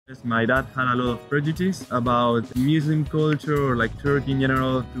My dad had a lot of prejudice about Muslim culture or like Turkey in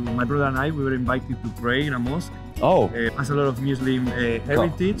general. To my brother and I, we were invited to pray in a mosque. Oh. Has a lot of Muslim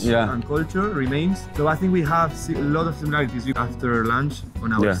heritage and culture remains. So I think we have a lot of similarities. After lunch,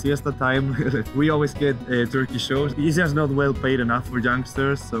 on our siesta time, we always get Turkish shows. It's just not well paid enough for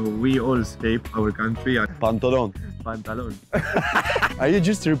youngsters, so we all escape our country. Pantalon. Pantalon. Are you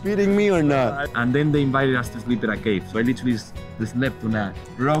just repeating me or not? And then they invited us to sleep in a cave. So I literally slept on a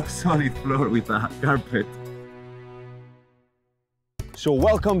rock solid floor with a carpet. So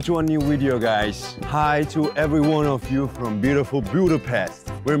welcome to a new video, guys. Hi to every one of you from beautiful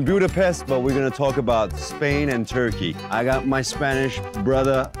Budapest. We're in Budapest, but we're gonna talk about Spain and Turkey. I got my Spanish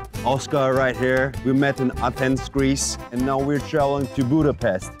brother, Oscar, right here. We met in Athens, Greece, and now we're traveling to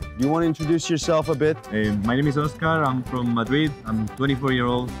Budapest. Do you want to introduce yourself a bit? My name is Oscar, I'm from Madrid, I'm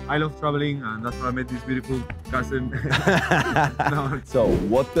 24-year-old. I love traveling, and that's why I met this beautiful cousin. So,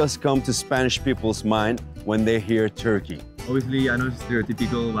 what does come to Spanish people's mind when they hear Turkey? Obviously, I know it's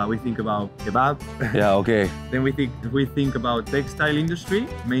stereotypical, but we think about kebab. Yeah, okay. Then we think about textile industry,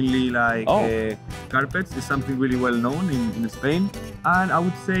 mainly like carpets. Is something really well known in Spain. And I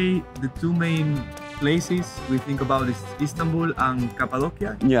would say the two main places we think about is Istanbul and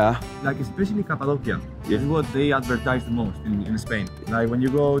Cappadocia. Yeah. Like especially Cappadocia. Is what they advertise the most in Spain. Like when you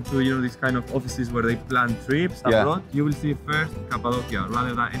go to these kind of offices where they plan trips abroad, you will see first Cappadocia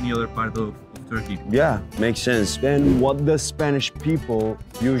rather than any other part of Turkey. Yeah, makes sense. Then what does Spanish people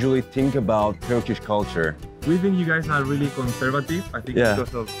usually think about Turkish culture? We think you guys are really conservative. I think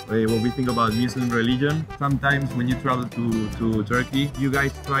because of what we think about Muslim religion. Sometimes when you travel to Turkey, you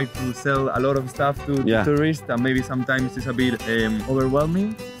guys try to sell a lot of stuff to tourists, and maybe sometimes it's a bit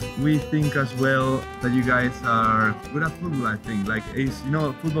overwhelming. We think as well that you guys are good at football, I think. Like,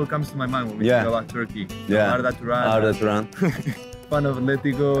 football comes to my mind when we think about Turkey. Yeah, Arda Turan. Fan of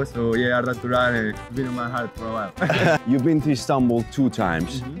Atletico, so yeah, Arda Turan has been in my heart for a while. You've been to Istanbul 2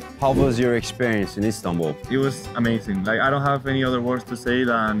 times. How was your experience in Istanbul? It was amazing. Like, I don't have any other words to say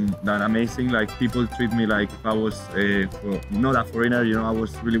than amazing. Like, people treat me like if I was not a foreigner, I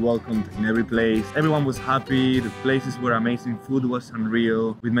was really welcomed in every place. Everyone was happy, the places were amazing, food was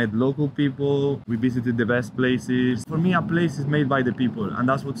unreal. We met local people, we visited the best places. For me, a place is made by the people, and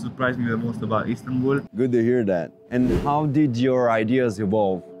that's what surprised me the most about Istanbul. Good to hear that. And how did your ideas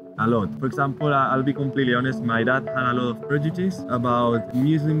evolve? A lot. For example, I'll be completely honest, my dad had a lot of prejudice about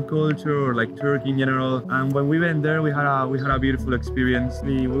Muslim culture or like Turkey in general. And when we went there, we had a beautiful experience.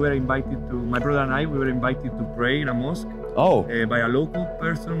 We were invited to, my brother and I, we were invited to pray in a mosque. Oh. By a local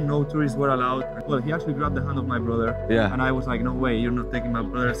person, no tourists were allowed. Well, he actually grabbed the hand of my brother. Yeah. And I was like, no way, you're not taking my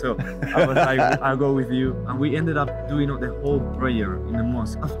brother. So I was like, I'll go with you. And we ended up doing the whole prayer in the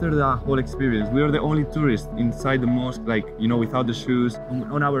mosque. After the whole experience, we were the only tourists inside the mosque, like, without the shoes,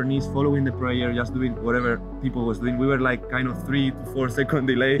 on our knees, following the prayer, just doing whatever people was doing. We were like kind of 3 to 4 second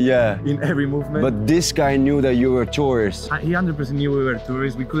delay in every movement. But this guy knew that you were tourists. He 100% knew we were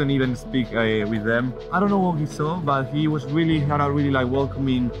tourists. We couldn't even speak with them. I don't know what he saw, but he had a really like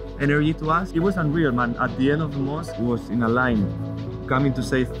welcoming energy to us. It was unreal, man. At the end of the mosque, he was in a line coming to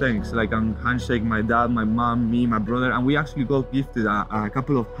say thanks, like a handshake, my dad, my mom, me, my brother, and we actually got gifted a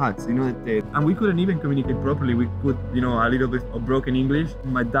couple of hats, and we couldn't even communicate properly. We could, a little bit of broken English.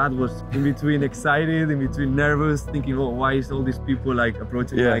 My dad was in between excited, in between nervous, thinking, oh, why is all these people like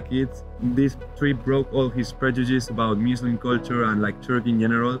approaching my kids? This trip broke all his prejudices about Muslim culture and like Turkey in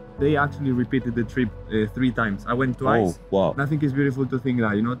general. They actually repeated the trip 3 times. I went twice. Oh, wow. And I think it's beautiful to think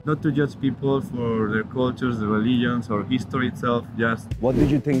that, not to judge people for their cultures, their religions, or history itself, just... What did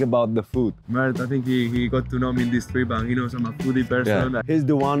you think about the food? Mert, I think he got to know me in this trip, and he knows I'm a foodie person. Yeah. He's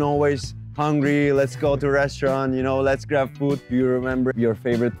the one always hungry, let's go to a restaurant, let's grab food. Do you remember your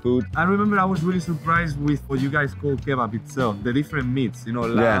favorite food? I remember I was really surprised with what you guys call kebab itself, the different meats,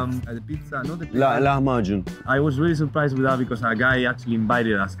 lamb, the pizza, not the pizza. Lahmacun. I was really surprised with that because a guy actually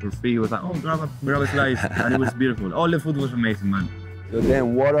invited us for free. He was like, oh, grab a slice, and it was beautiful. All the food was amazing, man. So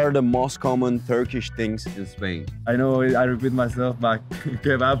then, what are the most common Turkish things in Spain? I know I repeat myself, but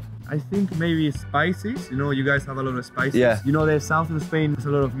kebab. I think maybe spices. You guys have a lot of spices. Yeah. The south of Spain has a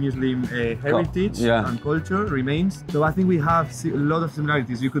lot of Muslim heritage and culture remains. So I think we have a lot of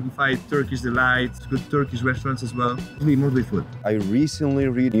similarities. You could find Turkish delights, good Turkish restaurants as well. Mostly food. I recently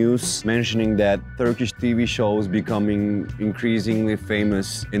read news mentioning that Turkish TV shows becoming increasingly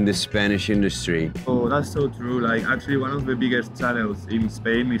famous in the Spanish industry. Oh, that's so true. Like, actually, one of the biggest channels in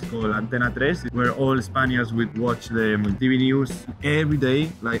Spain is called Antena 3, where all Spaniards would watch the TV news every day,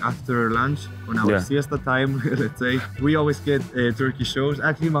 like after after lunch on our siesta time, let's say, we always get Turkish shows.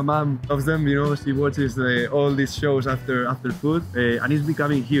 Actually, my mom loves them, you know, she watches all these shows after food, and it's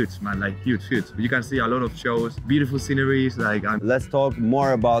becoming huge, man, like huge. You can see a lot of shows, beautiful sceneries, like... Let's talk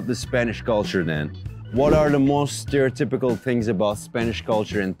more about the Spanish culture then. What are the most stereotypical things about Spanish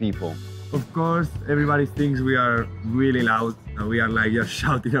culture and people? Of course, everybody thinks we are really loud and we are like just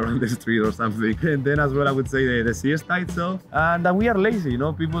shouting around the street or something. And then as well, I would say the siesta itself, and that we are lazy, you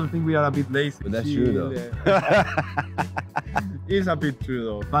know, people think we are a bit lazy. But that's true though. It's a bit true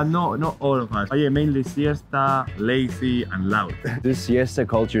though, but no, not all of us. But yeah, mainly siesta, lazy and loud. Does siesta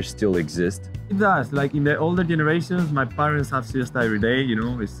culture still exist? It does. Like in the older generations, my parents have siesta every day, you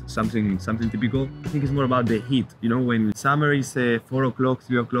know, it's something typical. I think it's more about the heat, you know, when summer is 4 o'clock,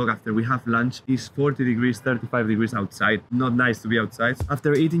 3 o'clock after we have lunch, it's 40 degrees, 35 degrees outside. Not nice to be outside.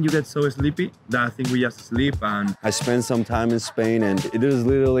 After eating, you get so sleepy that I think we just sleep. And I spent some time in Spain and it is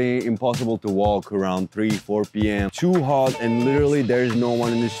literally impossible to walk around 3, 4 p.m. Too hot and literally there's no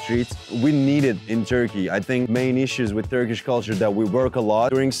one in the streets. We need it in Turkey. I think main issues with Turkish culture that we work a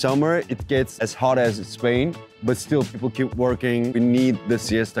lot. During summer, it gets as hot as Spain, but still people keep working. We need the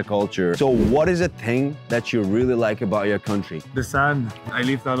siesta culture. So what is a thing that you really like about your country? The sun. I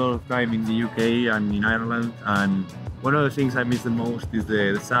lived a lot of time in the UK and in Ireland, and one of the things I miss the most is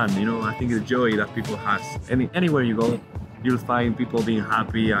the sun. You know, I think the joy that people have. Anywhere you go, you'll find people being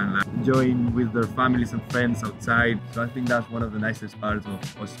happy and enjoying with their families and friends outside. So I think that's one of the nicest parts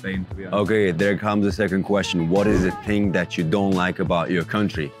of Spain, to be honest. Okay, there comes the second question. What is the thing that you don't like about your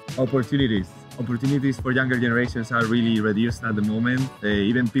country? Opportunities. Opportunities for younger generations are really reduced at the moment.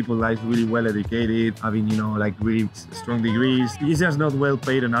 Even people like really well educated, having, you know, like really strong degrees. It's just not well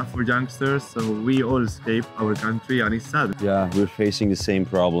paid enough for youngsters, so we all escape our country and it's sad. Yeah, we're facing the same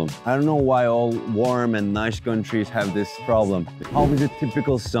problem. I don't know why all warm and nice countries have this problem. How is a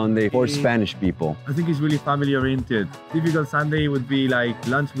typical Sunday for Spanish people? I think it's really family oriented. Typical Sunday would be like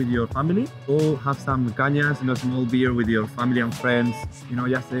lunch with your family, or have some cañas, you know, small beer with your family and friends, you know,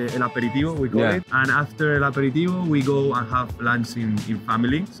 just el aperitivo, we call it. And after el aperitivo, we go and have lunch in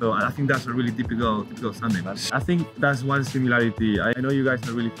family. So I think that's a really typical Sunday. I think that's one similarity. I know you guys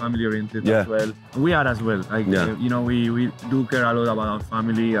are really family oriented as well. We are as well. Like, you know, we do care a lot about our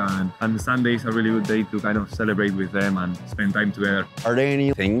family, and Sunday is a really good day to kind of celebrate with them and spend time together. Are there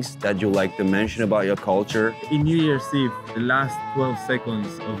any things that you like to mention about your culture? In New Year's Eve, the last 12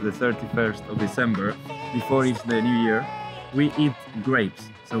 seconds of the 31st of December, before it's the New Year, we eat grapes.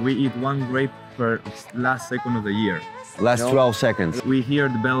 So we eat one grape per last second of the year. Last 12 seconds. We hear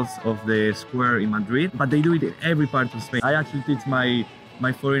the bells of the square in Madrid, but they do it in every part of Spain. I actually teach my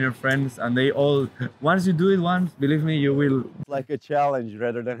foreigner friends, and they all, once you do it once, believe me, you will. It's like a challenge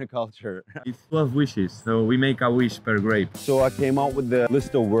rather than a culture. It's 12 wishes, so we make a wish per grape. So I came out with the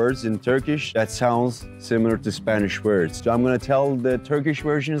list of words in Turkish that sounds similar to Spanish words. So I'm gonna tell the Turkish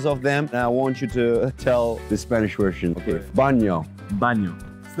versions of them, and I want you to tell the Spanish version. Okay. Baño. Baño.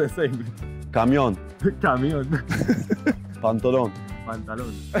 It's the same. Camión. Camión. Pantalón.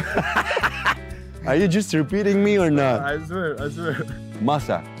 Pantalón. Are you just repeating me or not? I swear.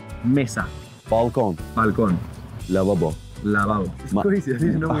 Masa. Mesa. Balcón. Balcón. Lavabo. Lavabo. It's crazy. I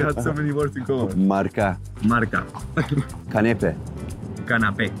didn't know we had so many words in common. Marca. Marca. Canepe.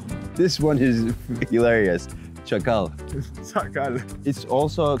 Canapé. This one is hilarious. Chacal. Chacal. It's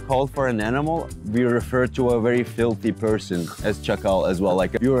also called for an animal. We refer to a very filthy person as chacal as well.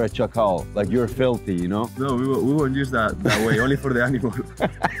 Like, you're a chacal, like you're filthy, you know? No, we won't use that way, only for the animal.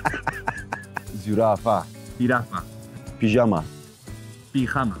 Zürafa. Jirafa. Pijama.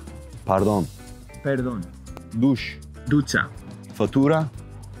 Pijama. Pardon. Perdón. Dush. Ducha. Fatura.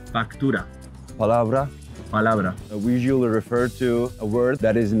 Factura. Palabra. Palabra. We usually refer to a word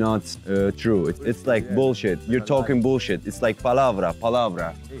that is not true. It's like bullshit. You're talking bullshit. It's like palabra.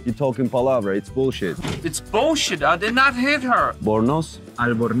 You're talking palabra. It's bullshit. It's bullshit. I did not hit her. Bornoz.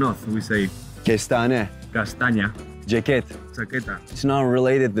 Albornoz, we say. Kestane. Castaña. Jacket. Chaqueta. It's not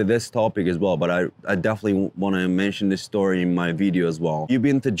related to this topic as well, but I definitely want to mention this story in my video as well. You've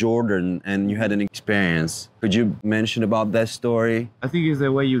been to Jordan and you had an experience. Could you mention about that story? I think it's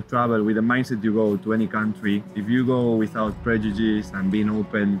the way you travel, with the mindset you go to any country. If you go without prejudice and being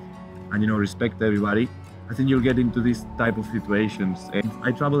open and, you know, respect everybody, I think you'll get into this type of situations.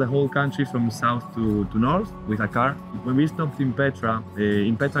 I traveled the whole country from south to north with a car. When we stopped in Petra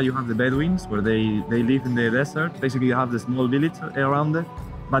you have the Bedouins, where they live in the desert. Basically, you have the small village around it.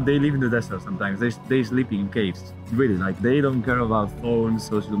 but they live in the desert sometimes. They sleep in caves. Really, like they don't care about phones,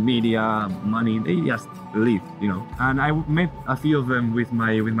 social media, money. They just live, you know. And I met a few of them with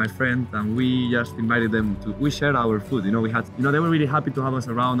my friend, and we just invited them to. We shared our food, you know. They were really happy to have us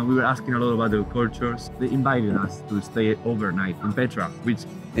around, and we were asking a lot about their cultures. They invited us to stay overnight in Petra, which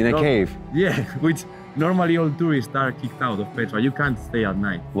in a cave. Yeah, which normally all tourists are kicked out of Petra. You can't stay at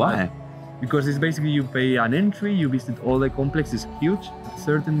night. Why? Because it's basically you pay an entry, you visit all the complex, it's huge. At a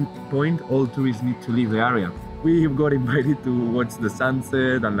certain point, all tourists need to leave the area. We got invited to watch the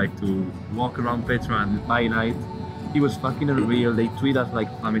sunset and like to walk around Petra and by night. It was fucking unreal. They treat us like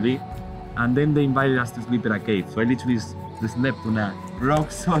family. And then they invited us to sleep in a cave. So I literally slept on a rock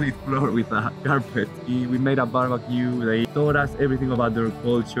solid floor with a carpet. We made a barbecue. They taught us everything about their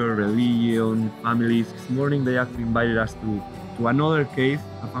culture, religion, families. This morning they actually invited us to another cave,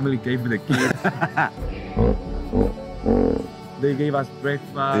 a family cave with a kid. They gave us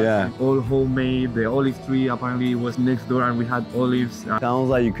breakfast, all homemade. The olive tree apparently was next door and we had olives. Sounds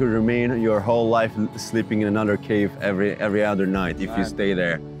like you could remain your whole life sleeping in another cave every other night if you stay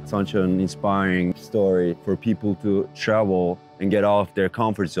there. Such an inspiring story for people to travel and get off their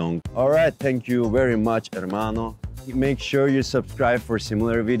comfort zone. All right, thank you very much, hermano. Make sure you subscribe for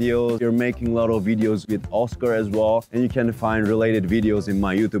similar videos. You're making a lot of videos with Oscar as well, and you can find related videos in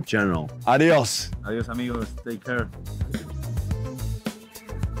my YouTube channel. Adios! Adios amigos, take care.